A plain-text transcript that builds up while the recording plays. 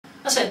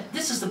I said,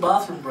 this is the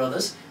Bathroom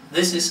Brothers,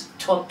 this is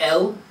Tom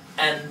L.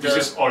 and this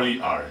is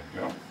Ollie R.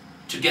 Yeah?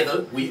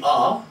 together we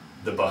are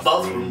The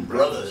Bathroom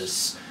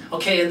Brothers.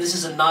 Okay, and this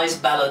is a nice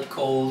ballad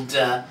called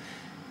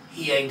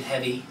He Ain't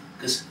Heavy,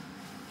 because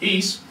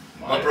he's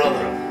my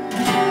brother.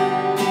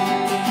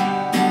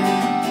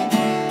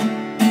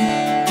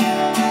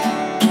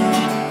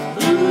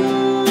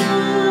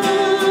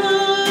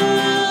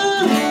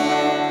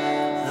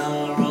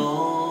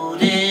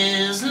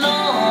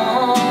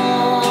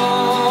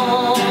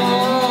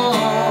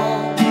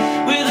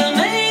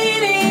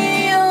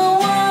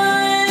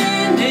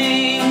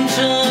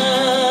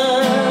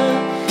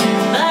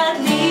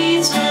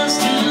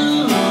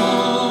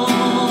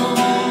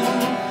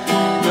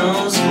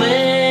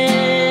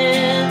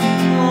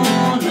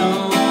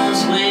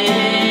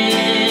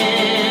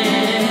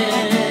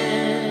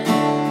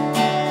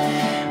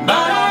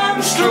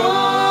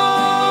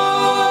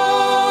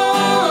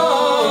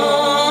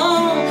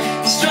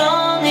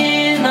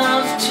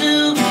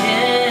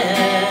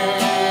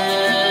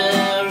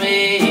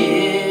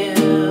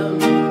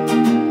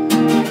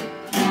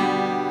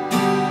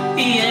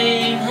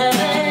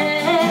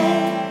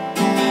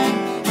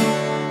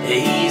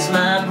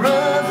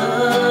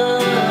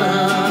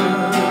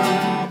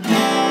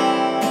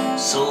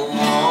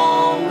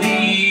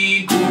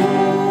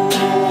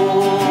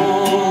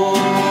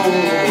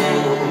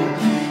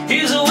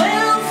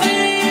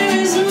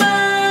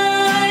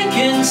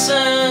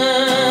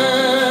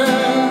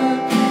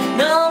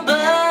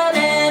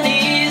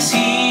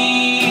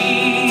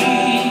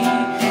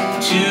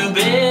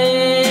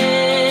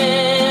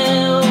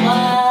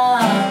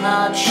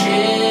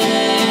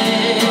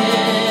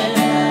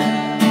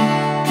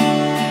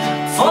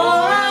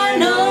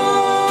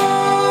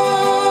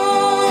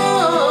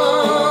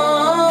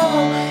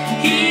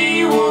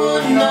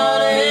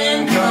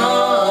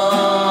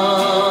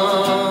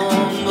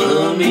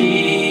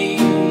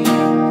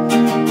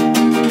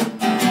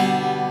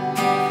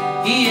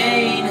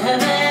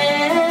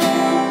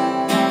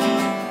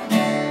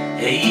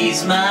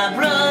 He's my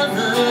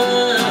brother.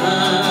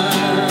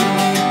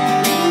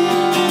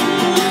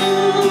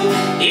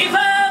 If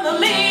I'm a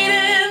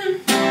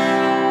leading,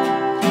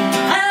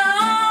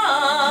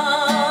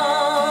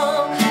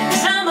 oh,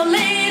 'cause I'm a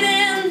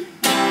leading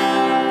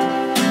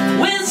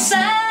with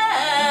sadness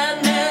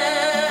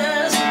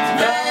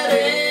that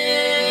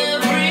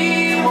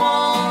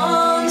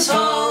everyone's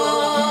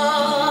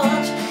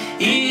heart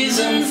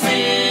isn't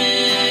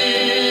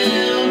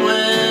filled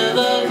with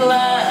the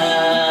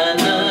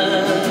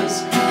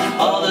gladness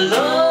of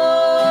love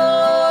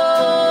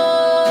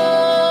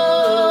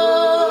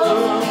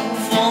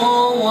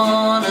for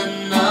one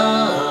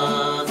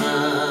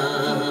another.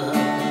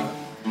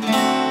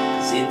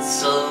 'Cause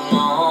it's a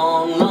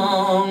long,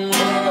 long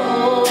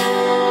road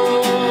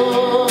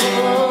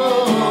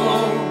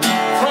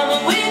from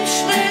which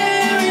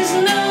there is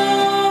no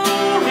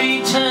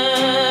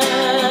return.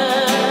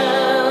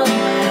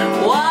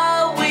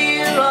 While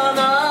we're on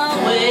our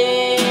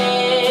way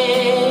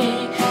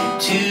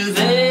to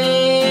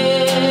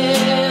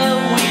there,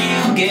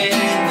 we'll get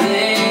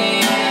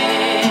there.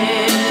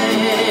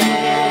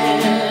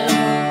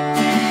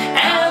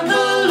 And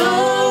the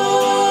Lord,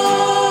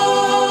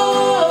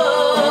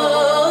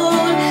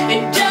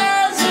 it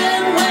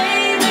doesn't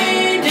weigh me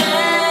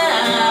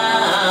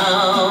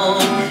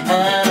down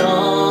at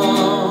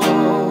all.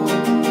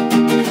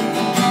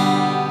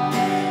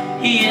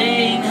 He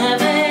ain't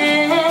heavy,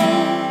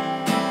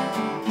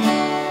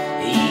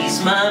 he's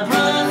my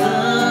brother.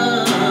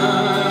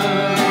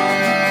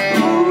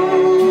 Ooh,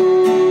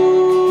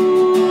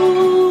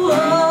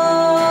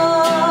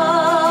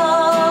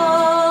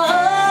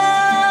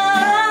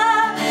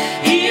 oh,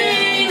 he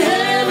ain't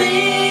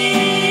heavy.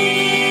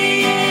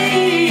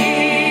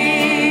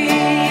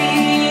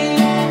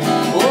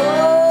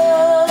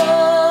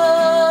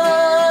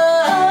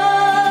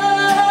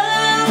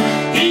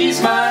 Oh,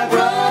 he's my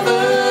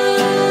brother.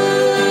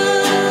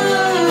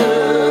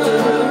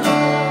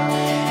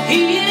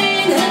 He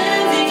ain't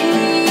heavy.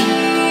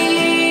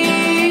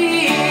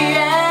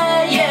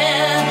 Yeah,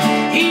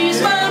 yeah,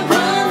 he's my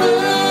brother.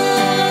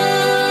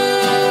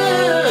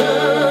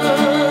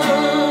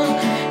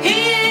 He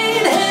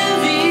ain't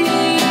heavy.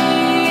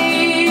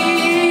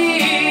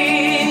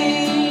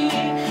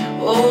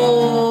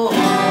 Oh,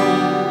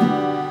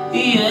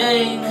 he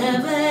ain't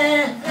heavy.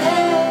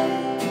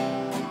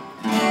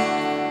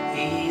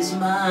 He's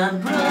my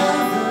brother.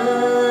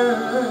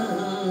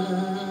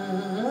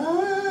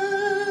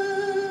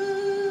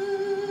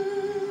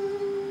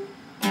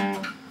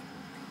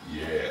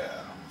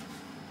 Yeah.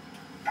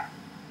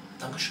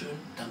 Dankeschön,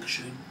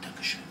 Dankeschön,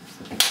 Dankeschön.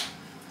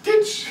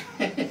 Ditch.